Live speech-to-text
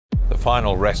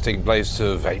final resting place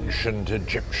of ancient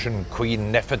Egyptian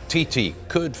Queen Nefertiti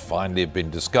could finally have been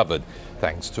discovered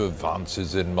thanks to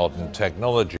advances in modern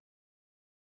technology.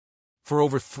 For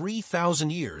over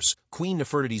 3,000 years, Queen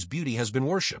Nefertiti's beauty has been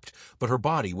worshipped, but her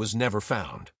body was never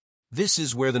found. This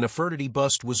is where the Nefertiti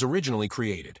bust was originally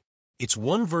created. It's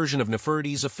one version of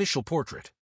Nefertiti's official portrait.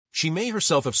 She may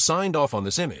herself have signed off on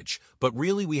this image, but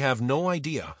really we have no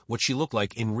idea what she looked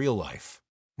like in real life.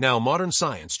 Now, modern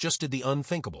science just did the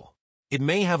unthinkable. It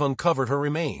may have uncovered her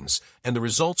remains, and the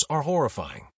results are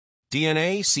horrifying.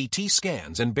 DNA, CT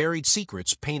scans, and buried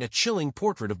secrets paint a chilling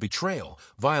portrait of betrayal,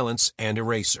 violence, and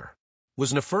erasure.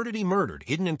 Was Nefertiti murdered,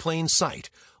 hidden in plain sight,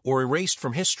 or erased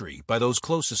from history by those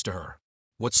closest to her?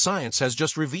 What science has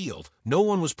just revealed, no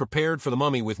one was prepared for the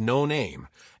mummy with no name,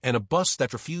 and a bust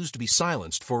that refused to be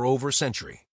silenced for over a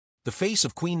century. The face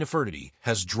of Queen Nefertiti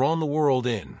has drawn the world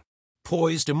in.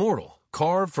 Poised immortal,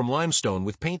 carved from limestone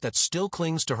with paint that still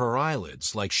clings to her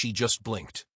eyelids like she just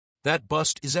blinked. That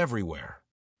bust is everywhere.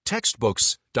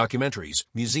 Textbooks, documentaries,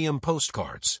 museum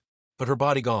postcards. But her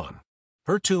body gone.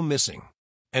 Her tomb missing.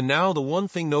 And now the one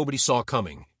thing nobody saw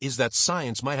coming is that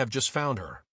science might have just found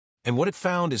her. And what it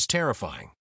found is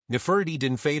terrifying. Nefertiti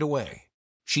didn't fade away.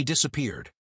 She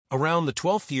disappeared. Around the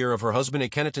 12th year of her husband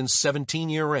Akhenaten's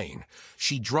 17-year reign,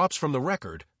 she drops from the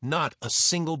record, not a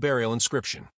single burial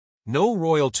inscription. No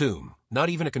royal tomb, not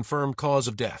even a confirmed cause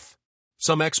of death.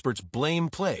 Some experts blame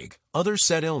plague, others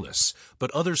said illness, but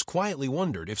others quietly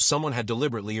wondered if someone had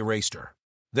deliberately erased her.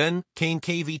 Then came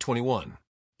KV-21.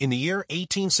 In the year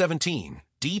 1817,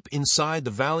 deep inside the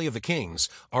Valley of the Kings,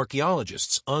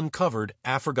 archaeologists uncovered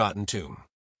a forgotten tomb.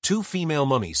 2 female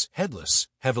mummies, headless,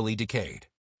 heavily decayed.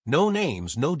 No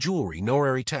names, no jewelry, no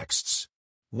airy texts.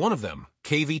 One of them,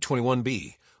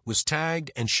 KV-21b, was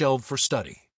tagged and shelved for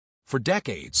study. For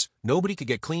decades, nobody could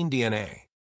get clean DNA.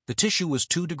 The tissue was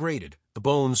too degraded, the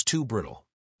bones too brittle.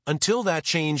 Until that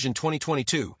changed in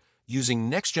 2022, using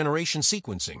next-generation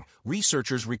sequencing,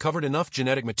 researchers recovered enough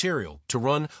genetic material to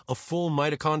run a full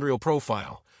mitochondrial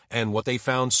profile, and what they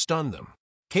found stunned them.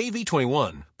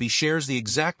 KV-21b shares the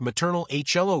exact maternal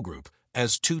HLO group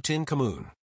as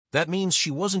Tutankhamun. That means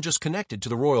she wasn't just connected to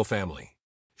the royal family.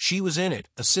 She was in it,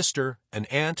 a sister, an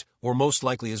aunt, or most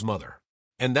likely his mother.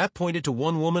 And that pointed to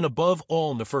one woman above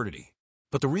all, Nefertiti.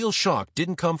 But the real shock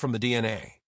didn't come from the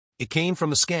DNA. It came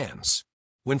from the scans.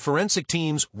 When forensic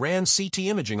teams ran CT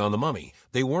imaging on the mummy,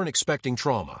 they weren't expecting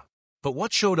trauma. But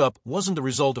what showed up wasn't the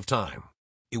result of time.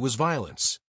 It was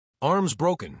violence. Arms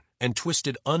broken and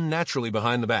twisted unnaturally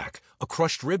behind the back, a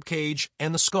crushed rib cage,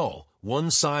 and the skull, one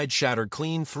side shattered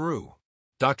clean through.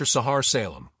 Dr. Sahar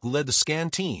Salem, who led the scan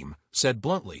team, said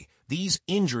bluntly, these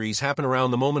injuries happen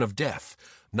around the moment of death,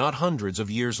 not hundreds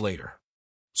of years later.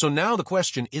 So now the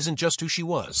question isn't just who she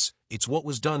was, it's what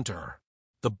was done to her.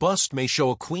 The bust may show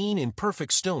a queen in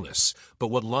perfect stillness, but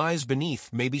what lies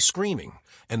beneath may be screaming,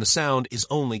 and the sound is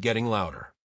only getting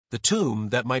louder. The tomb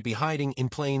that might be hiding in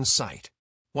plain sight.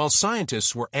 While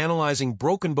scientists were analyzing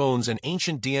broken bones and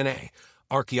ancient DNA,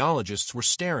 archaeologists were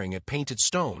staring at painted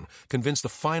stone, convinced the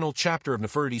final chapter of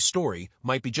Nefertiti's story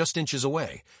might be just inches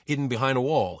away, hidden behind a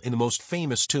wall in the most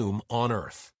famous tomb on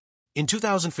Earth. In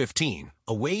 2015,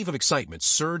 a wave of excitement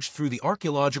surged through the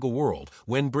archaeological world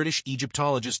when British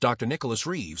Egyptologist Dr. Nicholas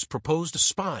Reeves proposed a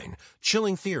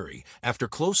spine-chilling theory after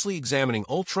closely examining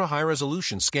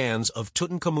ultra-high-resolution scans of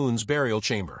Tutankhamun's burial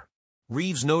chamber.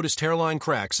 Reeves noticed hairline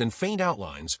cracks and faint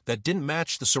outlines that didn't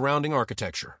match the surrounding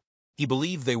architecture. He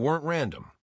believed they weren't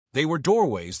random. They were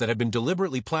doorways that had been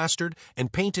deliberately plastered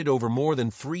and painted over more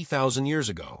than 3,000 years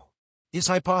ago. His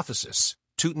hypothesis,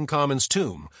 Tutankhamun's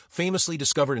tomb, famously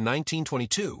discovered in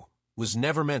 1922, was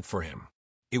never meant for him.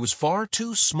 It was far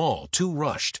too small, too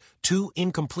rushed, too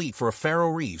incomplete for a Pharaoh.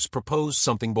 Reeves proposed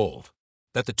something bold.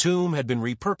 That the tomb had been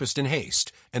repurposed in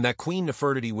haste, and that Queen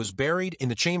Nefertiti was buried in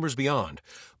the chambers beyond,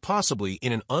 possibly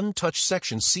in an untouched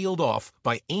section sealed off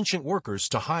by ancient workers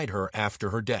to hide her after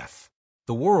her death.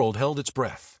 The world held its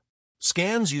breath.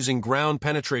 Scans using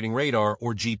ground-penetrating radar,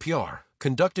 or GPR,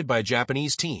 conducted by a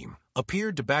Japanese team,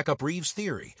 appeared to back up Reeves'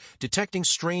 theory, detecting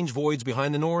strange voids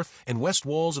behind the north and west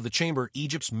walls of the chamber.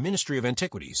 Egypt's Ministry of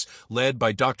Antiquities, led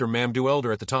by Dr. Mamdouh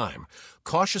Elder at the time,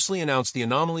 cautiously announced the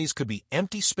anomalies could be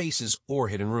empty spaces or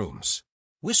hidden rooms.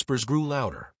 Whispers grew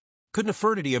louder. Could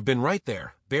Nefertiti have been right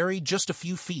there, buried just a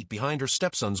few feet behind her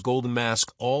stepson's golden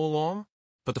mask all along?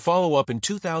 But the follow-up in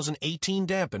 2018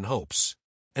 dampened hopes.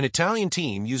 An Italian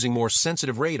team using more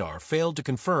sensitive radar failed to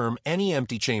confirm any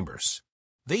empty chambers.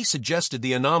 They suggested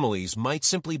the anomalies might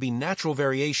simply be natural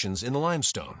variations in the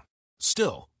limestone.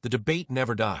 Still, the debate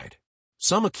never died.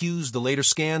 Some accused the later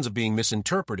scans of being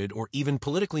misinterpreted or even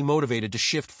politically motivated to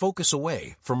shift focus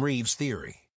away from Reeves'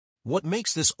 theory. What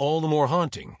makes this all the more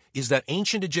haunting is that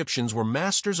ancient Egyptians were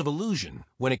masters of illusion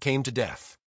when it came to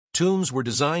death. Tombs were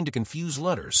designed to confuse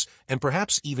letters and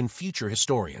perhaps even future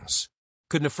historians.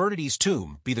 Could Nefertiti's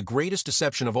tomb be the greatest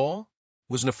deception of all?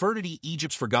 Was Nefertiti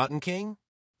Egypt's forgotten king?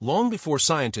 Long before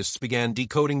scientists began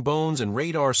decoding bones and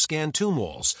radar-scanned tomb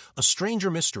walls, a stranger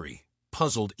mystery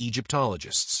puzzled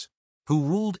Egyptologists. Who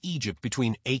ruled Egypt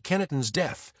between Akhenaten's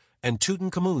death and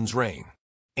Tutankhamun's reign?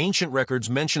 Ancient records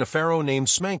mention a pharaoh named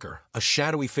Smenkhar, a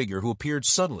shadowy figure who appeared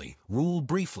suddenly, ruled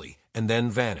briefly, and then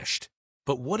vanished.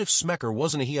 But what if Smenkhar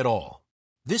wasn't a he at all?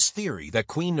 This theory that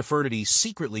Queen Nefertiti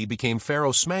secretly became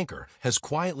Pharaoh Smenkhar has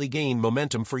quietly gained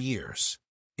momentum for years.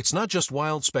 It's not just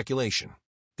wild speculation.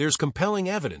 There's compelling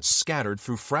evidence scattered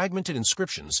through fragmented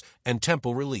inscriptions and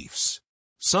temple reliefs.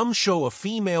 Some show a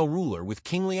female ruler with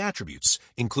kingly attributes,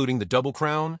 including the double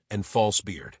crown and false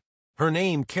beard. Her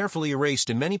name carefully erased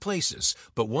in many places,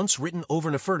 but once written over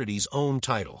Nefertiti's own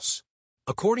titles.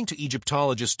 According to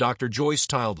Egyptologist Dr. Joyce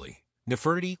Tildeley,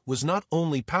 Nefertiti was not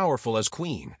only powerful as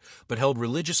queen, but held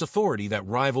religious authority that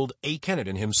rivaled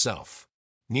Akhenaten himself.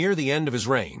 Near the end of his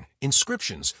reign,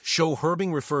 inscriptions show her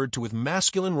being referred to with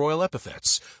masculine royal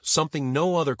epithets, something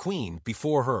no other queen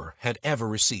before her had ever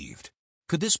received.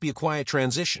 Could this be a quiet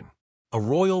transition? A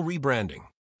royal rebranding?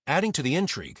 Adding to the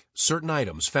intrigue, certain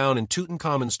items found in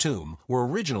Tutankhamun's tomb were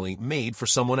originally made for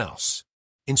someone else.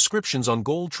 Inscriptions on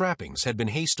gold trappings had been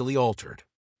hastily altered.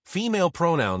 Female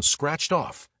pronouns scratched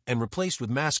off and replaced with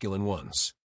masculine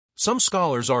ones. Some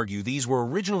scholars argue these were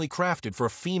originally crafted for a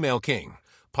female king,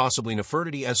 possibly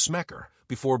Nefertiti as Smenkhar,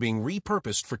 before being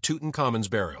repurposed for Tutankhamun's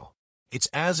burial. It's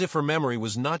as if her memory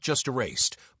was not just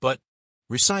erased, but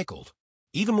recycled.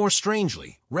 Even more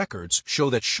strangely, records show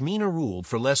that Shmina ruled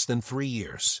for less than 3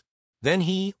 years. Then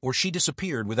he or she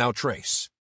disappeared without trace.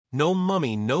 No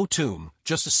mummy, no tomb,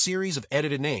 just a series of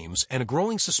edited names and a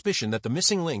growing suspicion that the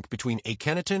missing link between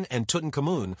Akhenaten and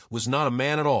Tutankhamun was not a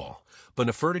man at all, but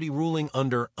Nefertiti ruling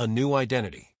under a new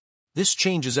identity. This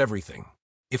changes everything.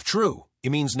 If true,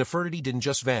 it means Nefertiti didn't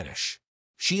just vanish.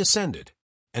 She ascended,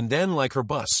 and then, like her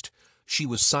bust, she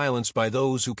was silenced by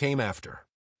those who came after.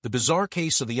 The bizarre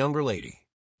case of the younger lady.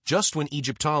 Just when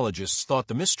Egyptologists thought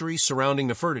the mysteries surrounding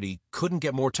Nefertiti couldn't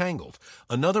get more tangled,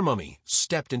 another mummy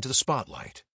stepped into the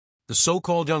spotlight. The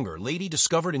so-called younger lady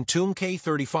discovered in Tomb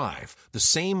K35, the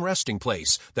same resting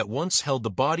place that once held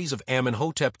the bodies of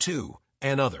Amenhotep II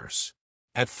and others.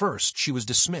 At first, she was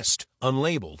dismissed,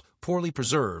 unlabeled, poorly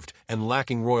preserved, and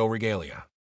lacking royal regalia.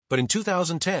 But in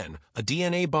 2010, a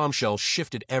DNA bombshell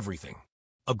shifted everything.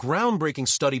 A groundbreaking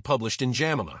study published in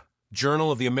JAMA,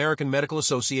 Journal of the American Medical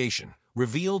Association,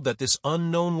 revealed that this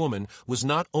unknown woman was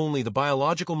not only the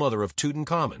biological mother of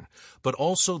Tutankhamun, but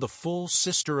also the full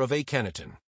sister of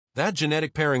Akhenaten. That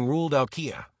genetic pairing ruled out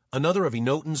Kia, another of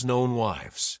Enoten's known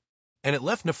wives. And it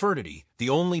left Nefertiti, the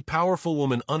only powerful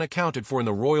woman unaccounted for in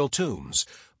the royal tombs,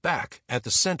 back at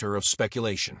the center of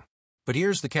speculation. But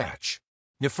here's the catch.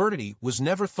 Nefertiti was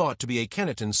never thought to be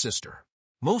Akhenaten's sister.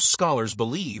 Most scholars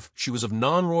believe she was of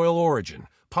non-royal origin,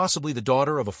 possibly the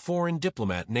daughter of a foreign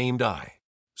diplomat named Ai.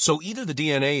 So either the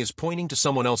DNA is pointing to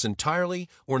someone else entirely,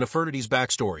 or Nefertiti's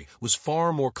backstory was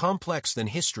far more complex than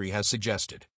history has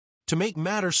suggested. To make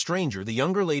matters stranger, the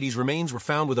younger lady's remains were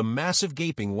found with a massive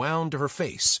gaping wound to her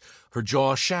face, her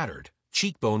jaw shattered,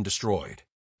 cheekbone destroyed.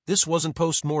 This wasn't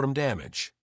post-mortem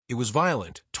damage. It was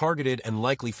violent, targeted, and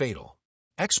likely fatal.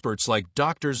 Experts like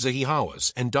Dr.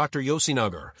 Zahihawas and Dr.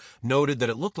 Yosinagar noted that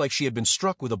it looked like she had been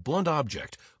struck with a blunt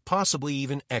object, possibly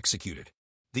even executed.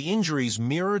 The injuries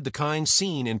mirrored the kind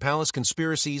seen in palace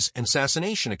conspiracies and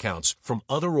assassination accounts from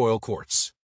other royal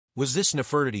courts. Was this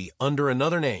Nefertiti under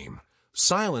another name,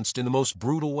 silenced in the most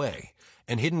brutal way,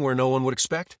 and hidden where no one would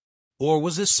expect? Or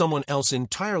was this someone else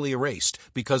entirely erased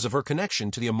because of her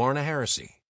connection to the Amarna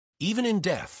heresy? Even in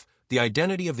death, the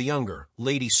identity of the younger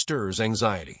lady stirs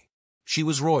anxiety. She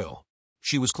was royal,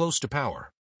 she was close to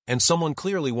power, and someone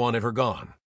clearly wanted her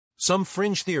gone. Some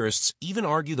fringe theorists even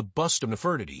argue the bust of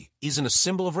Nefertiti isn't a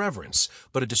symbol of reverence,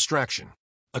 but a distraction.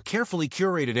 A carefully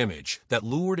curated image that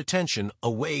lured attention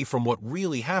away from what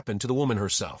really happened to the woman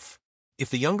herself.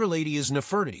 If the younger lady is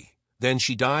Nefertiti, then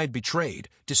she died betrayed,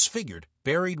 disfigured,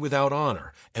 buried without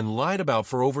honor, and lied about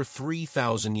for over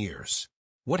 3,000 years.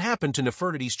 What happened to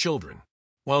Nefertiti's children?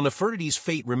 While Nefertiti's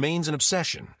fate remains an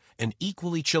obsession, an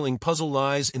equally chilling puzzle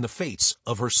lies in the fates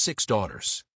of her 6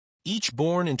 daughters. Each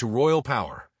born into royal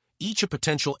power, each a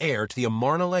potential heir to the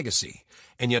Amarna legacy,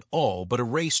 and yet all but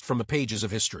erased from the pages of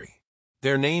history.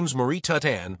 Their names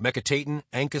Meritatan, Meketaten,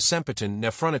 Ankhesepitan,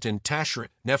 Neferuneten, Tashret,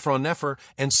 Nephron-Nefer,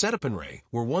 and Setipenre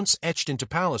were once etched into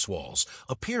palace walls,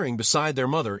 appearing beside their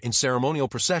mother in ceremonial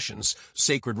processions,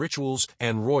 sacred rituals,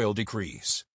 and royal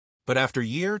decrees. But after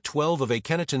year 12 of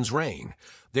Akhenaten's reign,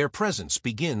 their presence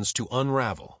begins to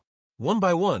unravel. One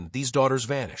by one, these daughters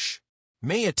vanish.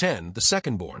 May-Aten, the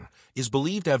second-born, is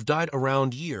believed to have died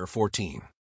around year 14.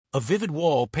 A vivid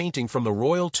wall painting from the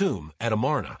royal tomb at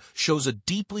Amarna shows a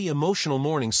deeply emotional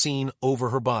mourning scene over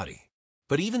her body.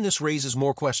 But even this raises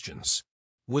more questions.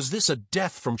 Was this a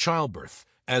death from childbirth,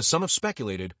 as some have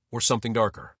speculated, or something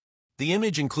darker? The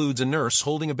image includes a nurse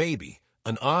holding a baby,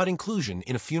 an odd inclusion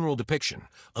in a funeral depiction,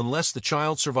 unless the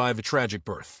child survived a tragic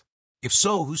birth. If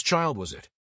so, whose child was it?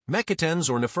 Menkaten's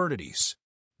or Nefertiti's?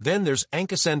 Then there's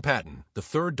Ankhesenaten, the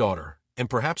third daughter, and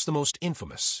perhaps the most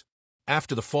infamous.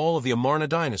 After the fall of the Amarna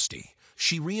dynasty,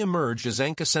 she re-emerged as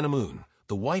Ankhesenamun,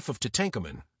 the wife of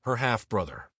Tutankhamun, her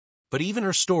half-brother. But even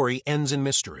her story ends in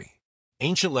mystery.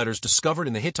 Ancient letters discovered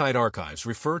in the Hittite archives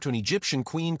refer to an Egyptian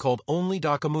queen called only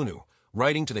Dakamunu,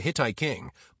 writing to the Hittite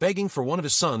king, begging for one of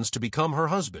his sons to become her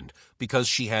husband because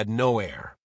she had no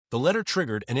heir. The letter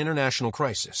triggered an international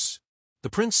crisis. The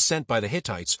prince sent by the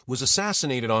Hittites was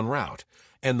assassinated en route,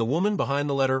 and the woman behind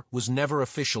the letter was never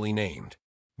officially named.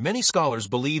 Many scholars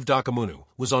believe Dakamunu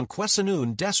was on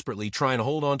Quesenun desperately trying to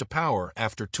hold on to power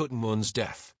after Tutankhamun's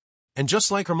death. And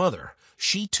just like her mother,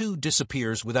 she too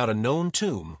disappears without a known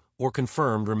tomb or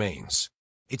confirmed remains.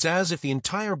 It's as if the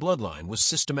entire bloodline was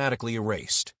systematically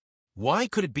erased. Why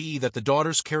could it be that the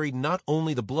daughters carried not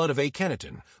only the blood of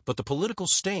Akhenaten, but the political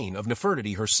stain of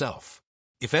Nefertiti herself?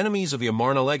 If enemies of the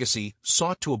Amarna legacy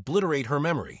sought to obliterate her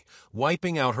memory,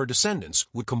 wiping out her descendants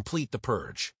would complete the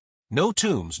purge. No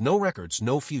tombs, no records,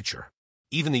 no future.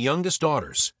 Even the youngest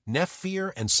daughters,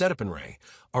 Nephir and Setepenre,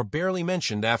 are barely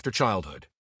mentioned after childhood.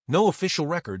 No official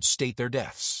records state their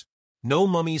deaths. No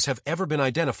mummies have ever been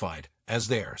identified as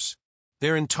theirs.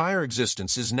 Their entire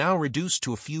existence is now reduced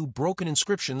to a few broken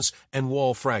inscriptions and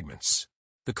wall fragments.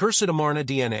 The cursed Amarna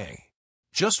DNA.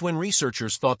 Just when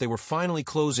researchers thought they were finally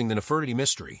closing the Nefertiti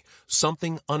mystery,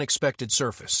 something unexpected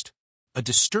surfaced. A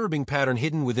disturbing pattern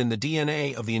hidden within the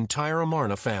DNA of the entire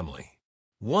Amarna family.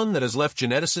 One that has left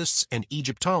geneticists and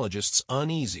Egyptologists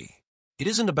uneasy. It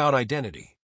isn't about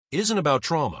identity. It isn't about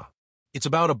trauma. It's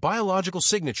about a biological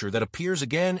signature that appears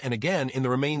again and again in the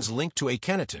remains linked to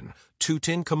Akhenaten,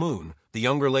 Tutankhamun, the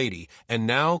younger lady, and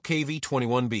now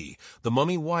KV-21b, the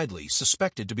mummy widely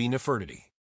suspected to be Nefertiti.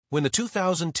 When the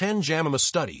 2010 JAMA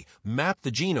study mapped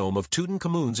the genome of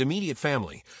Tutankhamun's immediate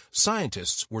family,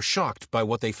 scientists were shocked by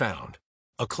what they found.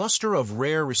 A cluster of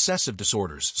rare recessive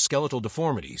disorders, skeletal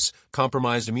deformities,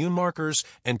 compromised immune markers,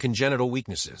 and congenital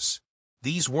weaknesses.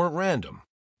 These weren't random.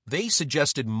 They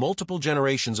suggested multiple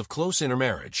generations of close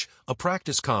intermarriage, a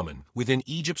practice common within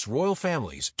Egypt's royal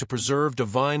families to preserve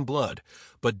divine blood,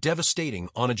 but devastating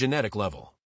on a genetic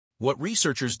level. What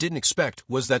researchers didn't expect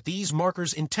was that these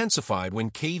markers intensified when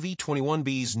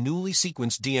KV-21b's newly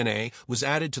sequenced DNA was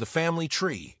added to the family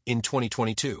tree in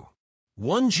 2022.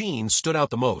 One gene stood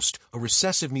out the most, a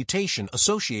recessive mutation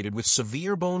associated with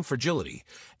severe bone fragility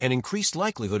and increased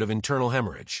likelihood of internal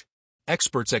hemorrhage.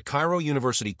 Experts at Cairo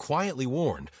University quietly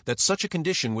warned that such a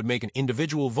condition would make an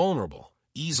individual vulnerable,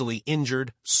 easily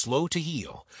injured, slow to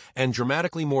heal, and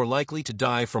dramatically more likely to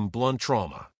die from blunt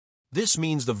trauma. This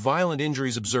means the violent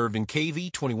injuries observed in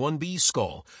KV-21b's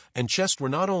skull and chest were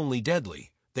not only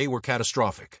deadly, they were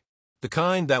catastrophic. The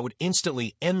kind that would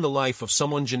instantly end the life of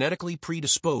someone genetically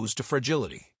predisposed to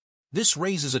fragility. This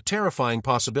raises a terrifying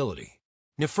possibility.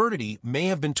 Nefertiti may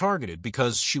have been targeted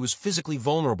because she was physically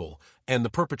vulnerable and the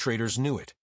perpetrators knew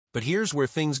it. But here's where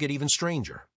things get even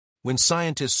stranger. When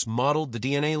scientists modeled the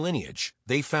DNA lineage,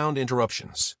 they found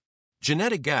interruptions.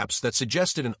 Genetic gaps that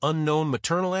suggested an unknown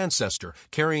maternal ancestor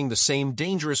carrying the same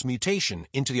dangerous mutation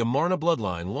into the Amarna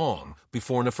bloodline long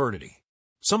before Nefertiti.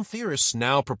 Some theorists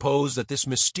now propose that this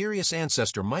mysterious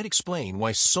ancestor might explain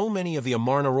why so many of the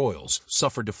Amarna royals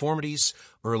suffered deformities,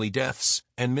 early deaths,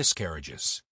 and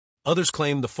miscarriages. Others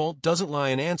claim the fault doesn't lie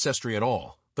in ancestry at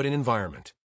all, but in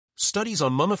environment. Studies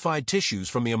on mummified tissues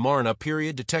from the Amarna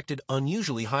period detected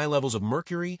unusually high levels of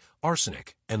mercury,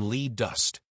 arsenic, and lead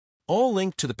dust, all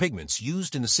linked to the pigments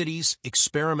used in the city's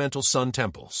experimental sun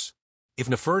temples. If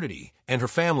Nefertiti and her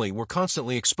family were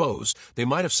constantly exposed, they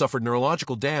might have suffered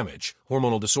neurological damage,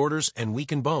 hormonal disorders, and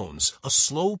weakened bones, a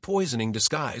slow poisoning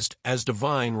disguised as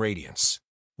divine radiance.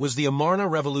 Was the Amarna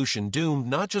revolution doomed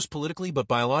not just politically but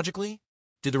biologically?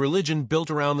 Did the religion built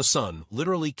around the sun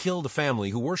literally kill the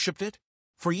family who worshipped it?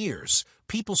 For years,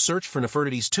 people searched for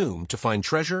Nefertiti's tomb to find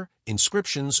treasure,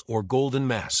 inscriptions, or golden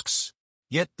masks.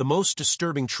 Yet the most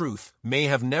disturbing truth may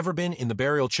have never been in the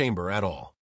burial chamber at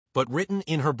all, but written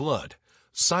in her blood,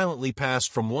 silently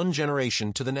passed from one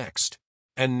generation to the next.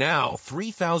 And now,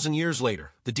 3,000 years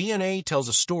later, the DNA tells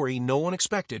a story no one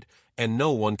expected and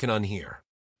no one can unhear.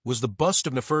 Was the bust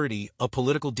of Nefertiti a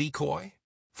political decoy?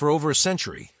 For over a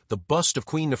century, the bust of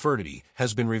Queen Nefertiti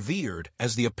has been revered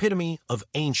as the epitome of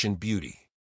ancient beauty.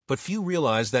 But few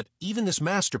realize that even this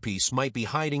masterpiece might be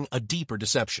hiding a deeper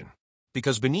deception.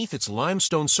 Because beneath its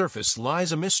limestone surface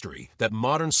lies a mystery that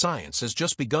modern science has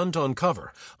just begun to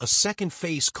uncover, a second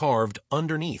face carved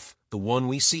underneath the one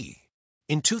we see.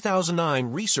 In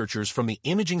 2009, researchers from the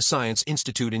Imaging Science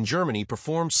Institute in Germany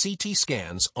performed CT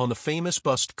scans on the famous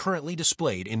bust currently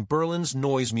displayed in Berlin's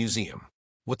Neues Museum.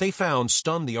 What they found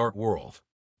stunned the art world.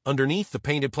 Underneath the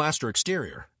painted plaster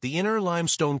exterior, the inner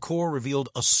limestone core revealed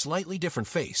a slightly different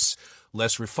face,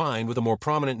 less refined with a more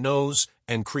prominent nose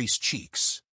and creased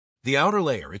cheeks. The outer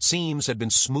layer, it seems, had been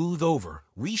smoothed over,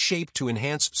 reshaped to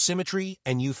enhance symmetry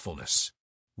and youthfulness.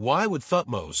 Why would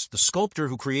Thutmose, the sculptor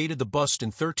who created the bust in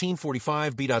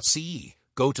 1345 BCE,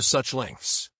 go to such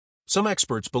lengths? Some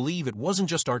experts believe it wasn't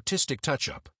just artistic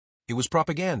touch-up. It was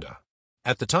propaganda.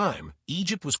 At the time,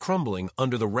 Egypt was crumbling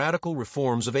under the radical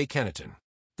reforms of Akhenaten.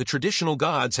 The traditional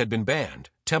gods had been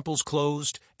banned, temples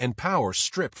closed, and power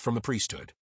stripped from the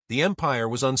priesthood. The empire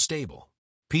was unstable.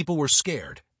 People were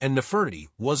scared, and Nefertiti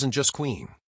wasn't just queen.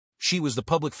 She was the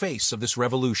public face of this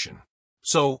revolution.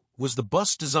 So, was the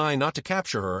bust designed not to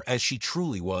capture her as she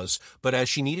truly was, but as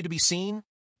she needed to be seen?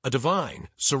 A divine,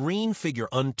 serene figure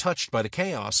untouched by the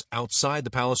chaos outside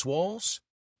the palace walls?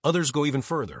 Others go even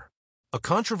further. A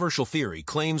controversial theory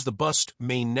claims the bust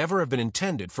may never have been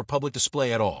intended for public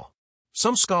display at all.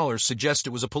 Some scholars suggest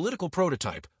it was a political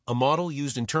prototype, a model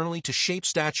used internally to shape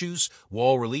statues,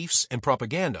 wall reliefs, and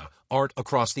propaganda art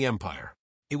across the empire.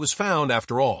 It was found,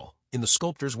 after all, in the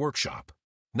sculptor's workshop.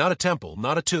 Not a temple,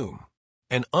 not a tomb.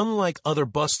 And unlike other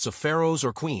busts of pharaohs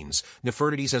or queens,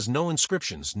 Nefertiti's has no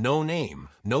inscriptions, no name,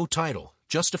 no title,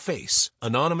 just a face,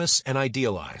 anonymous and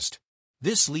idealized.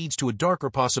 This leads to a darker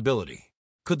possibility.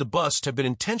 Could the bust have been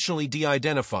intentionally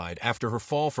de-identified after her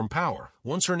fall from power,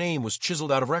 once her name was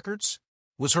chiseled out of records?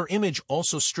 Was her image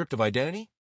also stripped of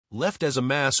identity? Left as a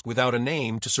mask without a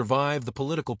name to survive the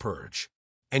political purge?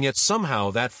 And yet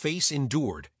somehow that face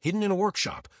endured, hidden in a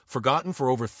workshop, forgotten for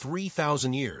over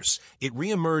 3,000 years. It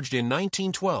re-emerged in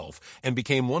 1912 and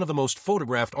became one of the most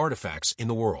photographed artifacts in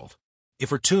the world. If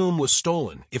her tomb was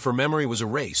stolen, if her memory was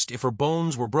erased, if her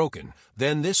bones were broken,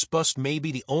 then this bust may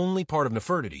be the only part of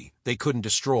Nefertiti they couldn't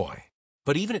destroy.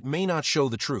 But even it may not show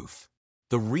the truth.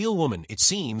 The real woman, it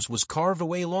seems, was carved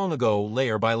away long ago,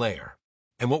 layer by layer.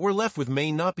 And what we're left with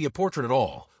may not be a portrait at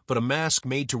all, but a mask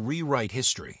made to rewrite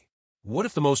history. What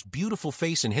if the most beautiful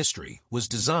face in history was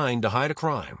designed to hide a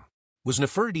crime? Was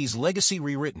Nefertiti's legacy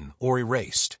rewritten or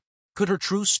erased? Could her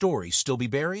true story still be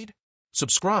buried?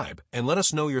 Subscribe and let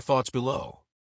us know your thoughts below.